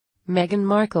Meghan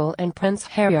Markle and Prince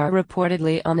Harry are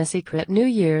reportedly on a secret New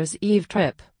Year's Eve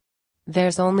trip.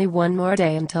 There's only one more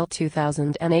day until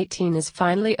 2018 is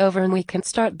finally over and we can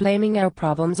start blaming our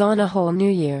problems on a whole new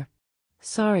year.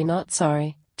 Sorry not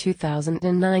sorry,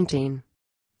 2019.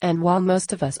 And while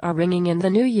most of us are ringing in the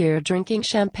new year drinking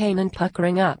champagne and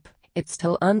puckering up, it's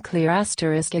still unclear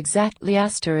exactly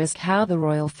how the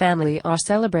royal family are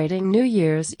celebrating New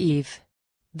Year's Eve.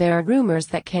 There are rumors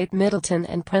that Kate Middleton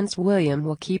and Prince William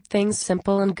will keep things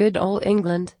simple in good old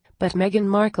England, but Meghan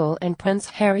Markle and Prince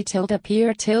Harry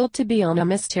appear to be on a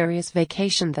mysterious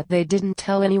vacation that they didn't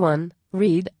tell anyone,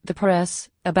 read the press,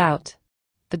 about.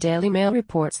 The Daily Mail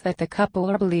reports that the couple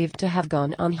are believed to have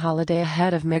gone on holiday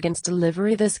ahead of Meghan's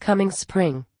delivery this coming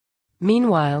spring.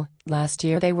 Meanwhile, last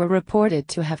year they were reported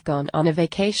to have gone on a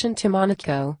vacation to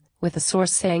Monaco, with a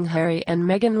source saying Harry and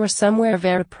Meghan were somewhere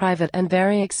very private and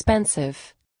very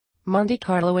expensive. Monte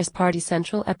Carlo is party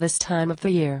central at this time of the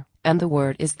year, and the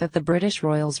word is that the British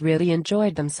royals really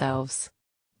enjoyed themselves.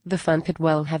 The fun could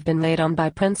well have been laid on by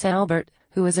Prince Albert,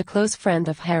 who is a close friend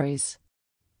of Harry's.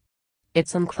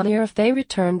 It's unclear if they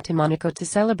returned to Monaco to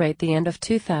celebrate the end of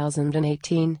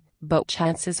 2018, but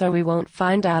chances are we won't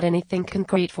find out anything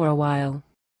concrete for a while.